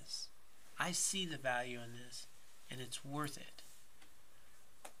want this. I see the value in this, and it's worth it.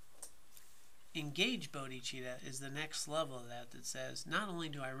 Engaged bodhicitta is the next level of that says, not only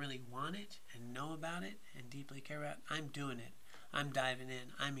do I really want it and know about it and deeply care about it, I'm doing it. I'm diving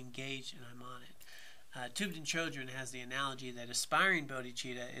in. I'm engaged and I'm on it. Tubden Chodron has the analogy that aspiring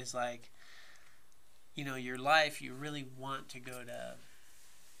bodhicitta is like, your life, you really want to go to,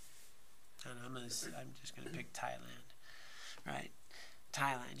 I'm just going to pick Thailand, right?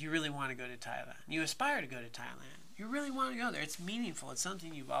 Thailand. You really want to go to Thailand. You aspire to go to Thailand. You really want to go there. It's meaningful. It's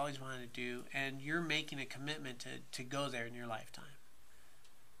something you've always wanted to do, and you're making a commitment to go there in your lifetime.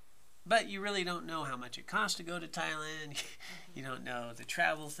 But you really don't know how much it costs to go to Thailand. You don't know the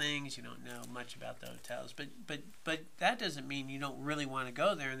travel things. You don't know much about the hotels. But that doesn't mean you don't really want to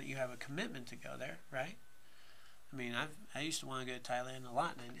go there and that you have a commitment to go there, right? I mean, I used to want to go to Thailand a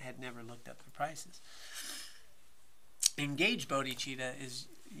lot, and I had never looked up the prices. Engaged bodhicitta is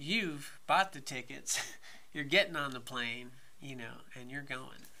you've bought the tickets, you're getting on the plane, and you're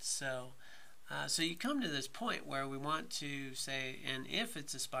going. So you come to this point where we want to say, and if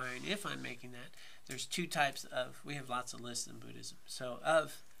it's aspiring, if I'm making that, there's two types of, we have lots of lists in Buddhism. So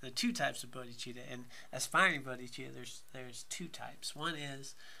of the two types of bodhicitta, and aspiring bodhicitta, there's two types. One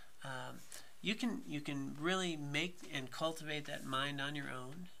is you can really make and cultivate that mind on your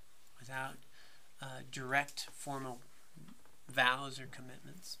own without direct formal vows or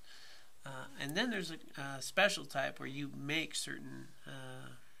commitments. And then there's a special type where you make certain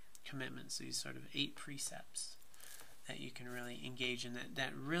commitments, these sort of 8 precepts that you can really engage in,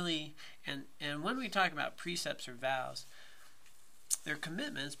 that really, and when we talk about precepts or vows, they're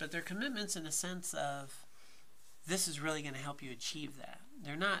commitments, but they're commitments in a sense of this is really going to help you achieve that.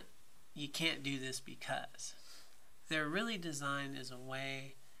 They're not, you can't do this because. They're really designed as a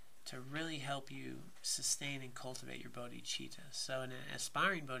way to really help you sustain and cultivate your bodhicitta. So in an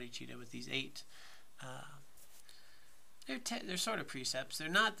aspiring bodhicitta with these 8, they're sort of precepts. They're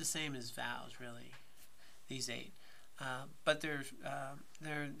not the same as vows, really, these 8. But they're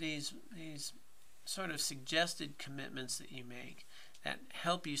these sort of suggested commitments that you make that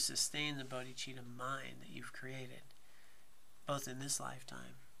help you sustain the bodhicitta mind that you've created, both in this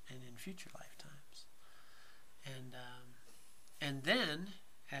lifetime and in future lifetimes. And then,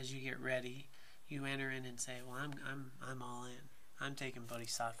 as you get ready, you enter in and say, well, I'm all in. I'm taking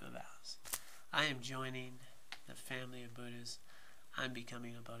bodhisattva vows. I am joining the family of Buddhas. I'm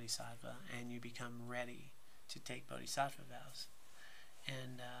becoming a bodhisattva, and you become ready to take bodhisattva vows.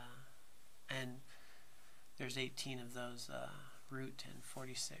 And there's 18 of those root and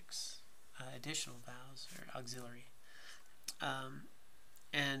 46 additional vows or auxiliary.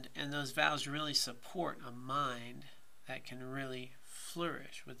 And those vows really support a mind that can really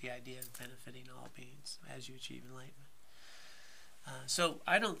flourish with the idea of benefiting all beings as you achieve enlightenment. So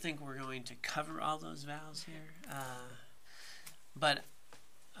I don't think we're going to cover all those vows here, but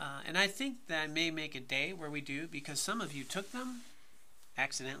and I think that I may make a day where we do, because some of you took them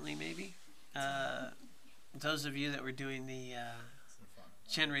accidentally, maybe. Those of you that were doing the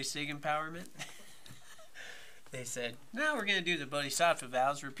Chenrei Sig empowerment, they said, now we're going to do the bodhisattva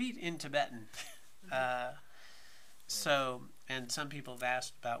vows, repeat in Tibetan. So, and some people have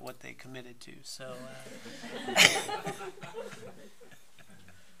asked about what they committed to. So,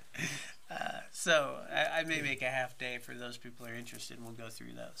 I may make a half day for those people who are interested, and we'll go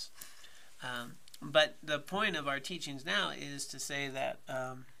through those. But the point of our teachings now is to say that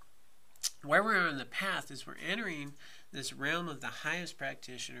where we're on the path is we're entering this realm of the highest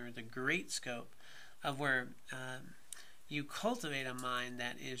practitioner, the great scope of where you cultivate a mind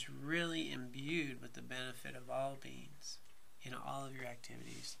that is really imbued with the benefit of all beings in all of your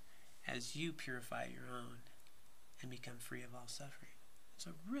activities as you purify your own and become free of all suffering. It's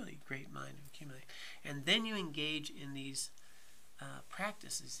a really great mind to accumulate. And then you engage in these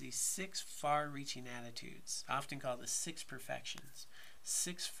practices, these 6 far-reaching attitudes, often called the 6 perfections,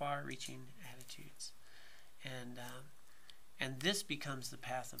 6 far-reaching attitudes. And this becomes the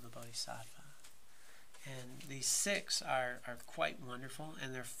path of the Bodhisattva. And these 6 are quite wonderful,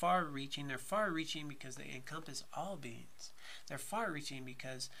 and they're far-reaching. They're far-reaching because they encompass all beings. They're far-reaching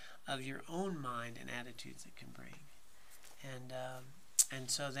because of your own mind and attitudes it can bring. And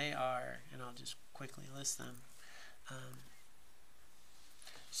so they are, and I'll just quickly list them.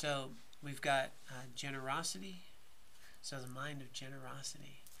 So we've got generosity, so the mind of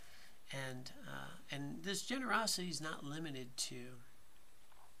generosity. And this generosity is not limited to,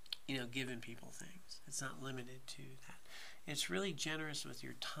 giving people things. It's not limited to that. It's really generous with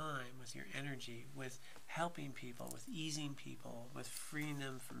your time, with your energy, with helping people, with easing people, with freeing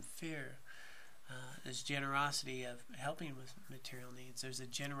them from fear. There's generosity of helping with material needs. There's a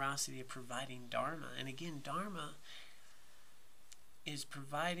generosity of providing Dharma. And again, Dharma is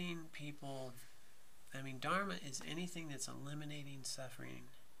providing people, Dharma is anything that's eliminating suffering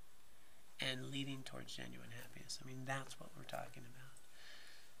and leading towards genuine happiness. That's what we're talking about.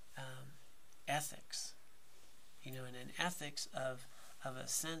 Ethics, and an ethics of a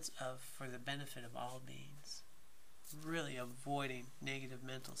sense of for the benefit of all beings. Really avoiding negative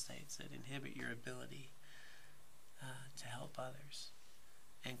mental states that inhibit your ability to help others,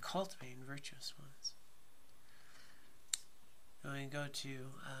 and cultivating virtuous ones. When we go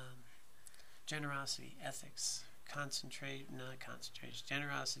to generosity, ethics,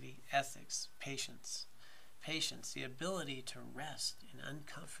 generosity, ethics, patience. Patience, the ability to rest in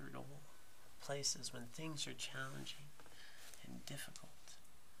uncomfortable places when things are challenging and difficult.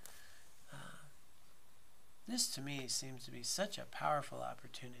 This to me seems to be such a powerful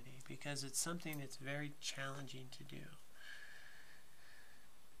opportunity because it's something that's very challenging to do.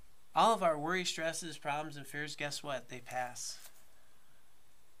 All of our worry, stresses, problems, and fears, guess what? They pass.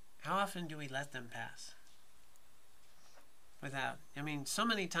 How often do we let them pass? Without, so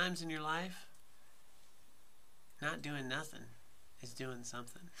many times in your life, not doing nothing is doing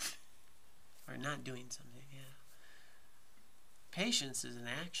something. Or not doing something, yeah. Patience is an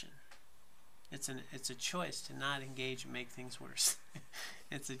action. It's a choice to not engage and make things worse.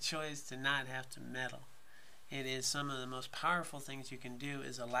 It's a choice to not have to meddle. It is some of the most powerful things you can do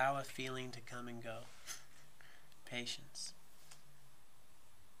is allow a feeling to come and go. Patience.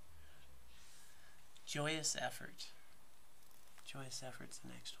 Joyous effort. Joyous effort's the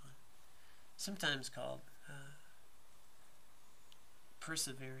next one. Sometimes called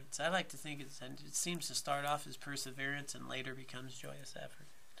perseverance. I like to think it seems to start off as perseverance and later becomes joyous effort.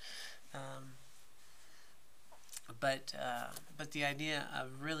 But the idea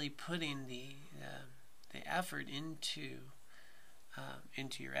of really putting the effort into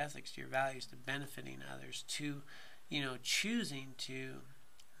your ethics, to your values, to benefiting others, to choosing to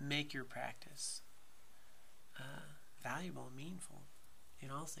make your practice valuable and meaningful in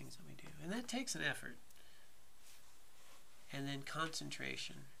all things that we do, and that takes an effort. And then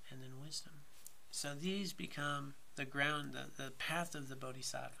concentration, and then wisdom. So these become the ground, the path of the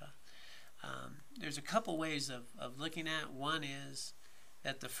Bodhisattva. There's a couple ways of looking at. One is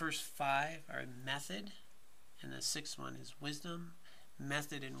that the first 5 are method, and the 6th one is wisdom.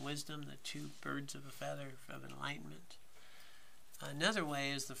 Method and wisdom, the 2 birds of a feather of enlightenment. Another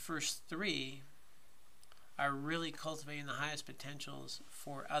way is the first 3 are really cultivating the highest potentials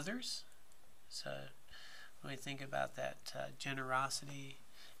for others. So when we think about that generosity,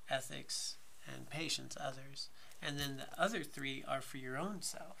 ethics, and patience, others. And then the other 3 are for your own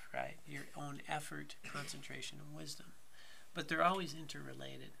self, right? Your own effort, concentration, and wisdom. But they're always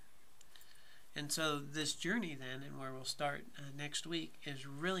interrelated. And so this journey then, and where we'll start next week, is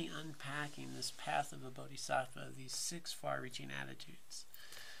really unpacking this path of a bodhisattva, these 6 far-reaching attitudes.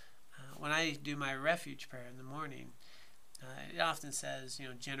 When I do my refuge prayer in the morning, it often says,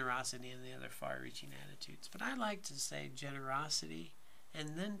 generosity and the other far-reaching attitudes. But I like to say generosity,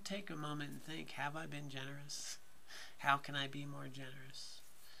 and then take a moment and think, have I been generous? How can I be more generous?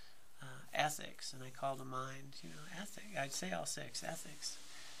 Ethics, and I call to mind, ethics. I'd say all 6, ethics.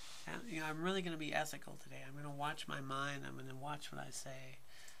 And, I'm really going to be ethical today. I'm going to watch my mind. I'm going to watch what I say.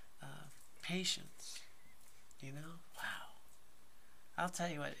 Patience. Wow. I'll tell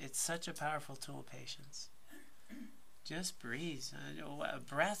you what, it's such a powerful tool, patience. Just breathe. A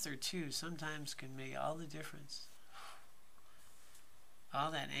breath or two sometimes can make all the difference.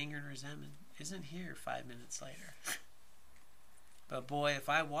 All that anger and resentment isn't here 5 minutes later. But boy, if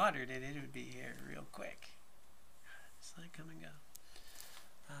I watered it, it would be here real quick. Just let it come and go.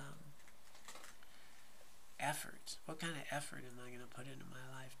 Effort. What kind of effort am I going to put into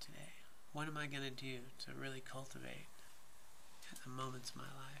my life today? What am I going to do to really cultivate the moments of my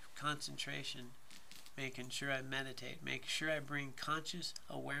life? Concentration. Making sure I meditate. Making sure I bring conscious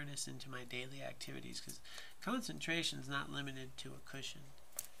awareness into my daily activities. Because concentration is not limited to a cushion.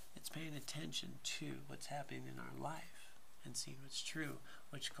 It's paying attention to what's happening in our life and seeing what's true,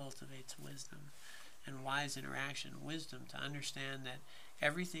 which cultivates wisdom and wise interaction. Wisdom to understand that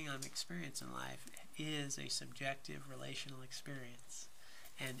everything I'm experiencing in life is a subjective relational experience.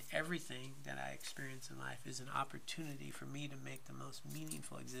 And everything that I experience in life is an opportunity for me to make the most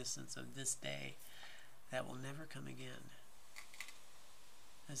meaningful existence of this day that will never come again.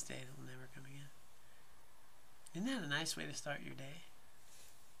 This day that will never come again. Isn't that a nice way to start your day?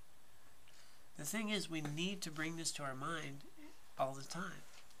 The thing is, we need to bring this to our mind all the time,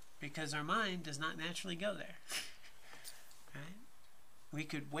 because our mind does not naturally go there. Right? We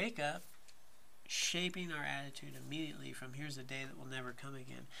could wake up shaping our attitude immediately from here's a day that will never come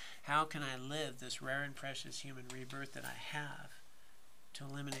again. How can I live this rare and precious human rebirth that I have to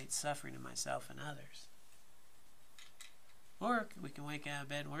eliminate suffering in myself and others? Or we can wake out of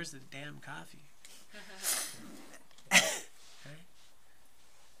bed and where's the damn coffee? Right?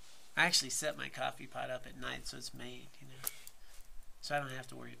 I actually set my coffee pot up at night so it's made, so I don't have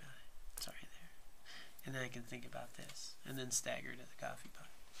to worry about it. It's already there. And then I can think about this and then stagger to the coffee pot.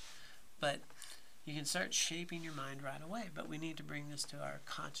 But you can start shaping your mind right away, but we need to bring this to our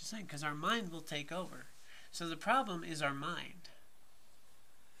conscious thing because our mind will take over. So the problem is our mind.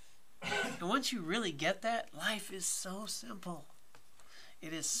 And once you really get that, life is so simple.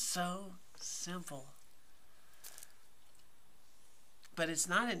 It is so simple. But it's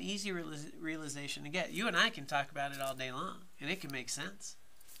not an easy realization to get. You and I can talk about it all day long, and it can make sense.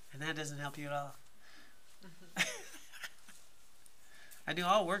 And that doesn't help you at all. I do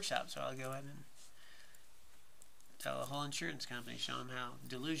all workshops, so I'll go in and tell a whole insurance company, show them how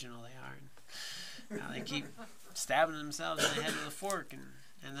delusional they are, and how they keep stabbing themselves in the head with a fork,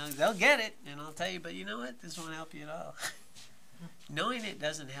 and they'll get it, and I'll tell you, but you know what? This won't help you at all. Knowing it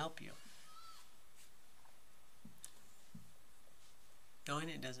doesn't help you. Knowing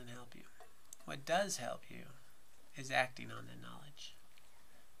it doesn't help you. What does help you is acting on the knowledge.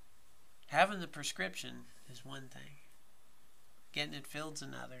 Having the prescription is one thing. Getting it filled's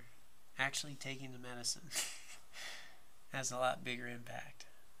another. Actually taking the medicine has a lot bigger impact.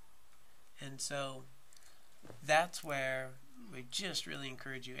 And so that's where we just really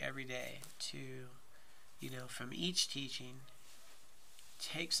encourage you every day to, from each teaching,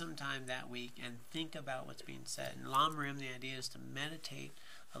 take some time that week and think about what's being said. In Lamrim, the idea is to meditate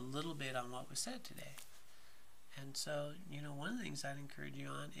a little bit on what was said today. And so, one of the things I'd encourage you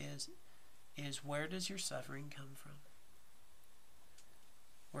on is where does your suffering come from?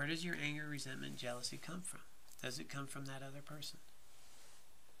 Where does your anger, resentment, jealousy come from? Does it come from that other person?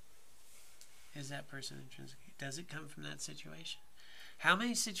 Is that person intrinsic? Does it come from that situation? How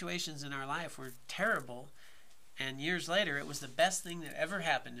many situations in our life were terrible, and years later it was the best thing that ever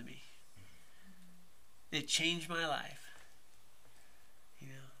happened to me? It changed my life.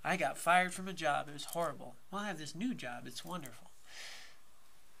 I got fired from a job. It was horrible. Well, I have this new job. It's wonderful.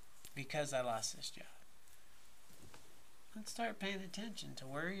 Because I lost this job. Let's start paying attention to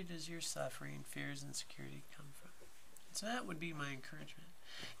where does your suffering, fears, and insecurity come from. So that would be my encouragement.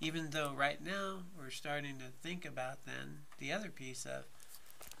 Even though right now we're starting to think about then the other piece of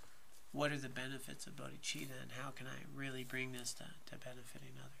what are the benefits of bodhicitta and how can I really bring this to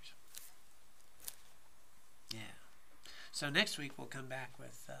benefiting others. Yeah. So next week we'll come back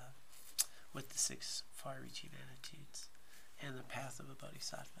with the 6 far-reaching attitudes and the path of a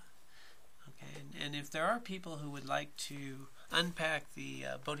bodhisattva. Okay, and if there are people who would like to unpack the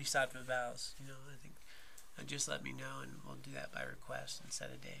bodhisattva vows, I think just let me know and we'll do that by request and set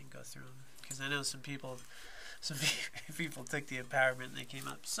a day and go through them. Because I know some people took the empowerment and they came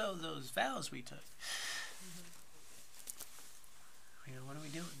up. So those vows we took, what are we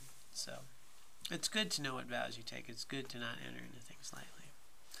doing? So it's good to know what vows you take. It's good to not enter into things lightly.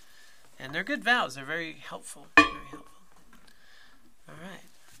 And they're good vows. They're very helpful. Very helpful. All right.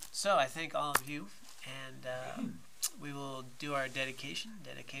 So I thank all of you, and we will do our dedication,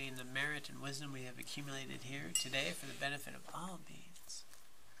 dedicating the merit and wisdom we have accumulated here today for the benefit of all beings.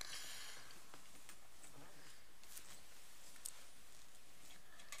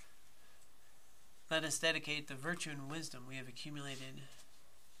 Let us dedicate the virtue and wisdom we have accumulated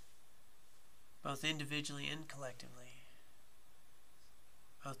both individually and collectively,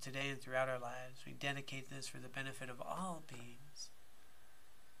 both today and throughout our lives. We dedicate this for the benefit of all beings.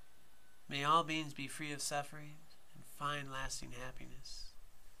 May all beings be free of suffering and find lasting happiness.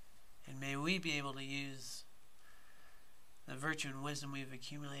 And may we be able to use the virtue and wisdom we've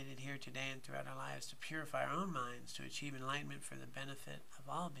accumulated here today and throughout our lives to purify our own minds to achieve enlightenment for the benefit of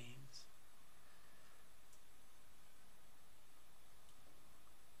all beings.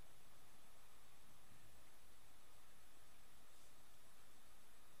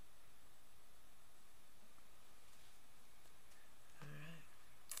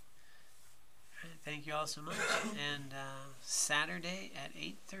 Thank you all so much. And Saturday at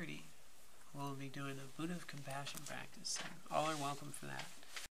 8:30, we'll be doing a Buddha of Compassion practice. So all are welcome for that.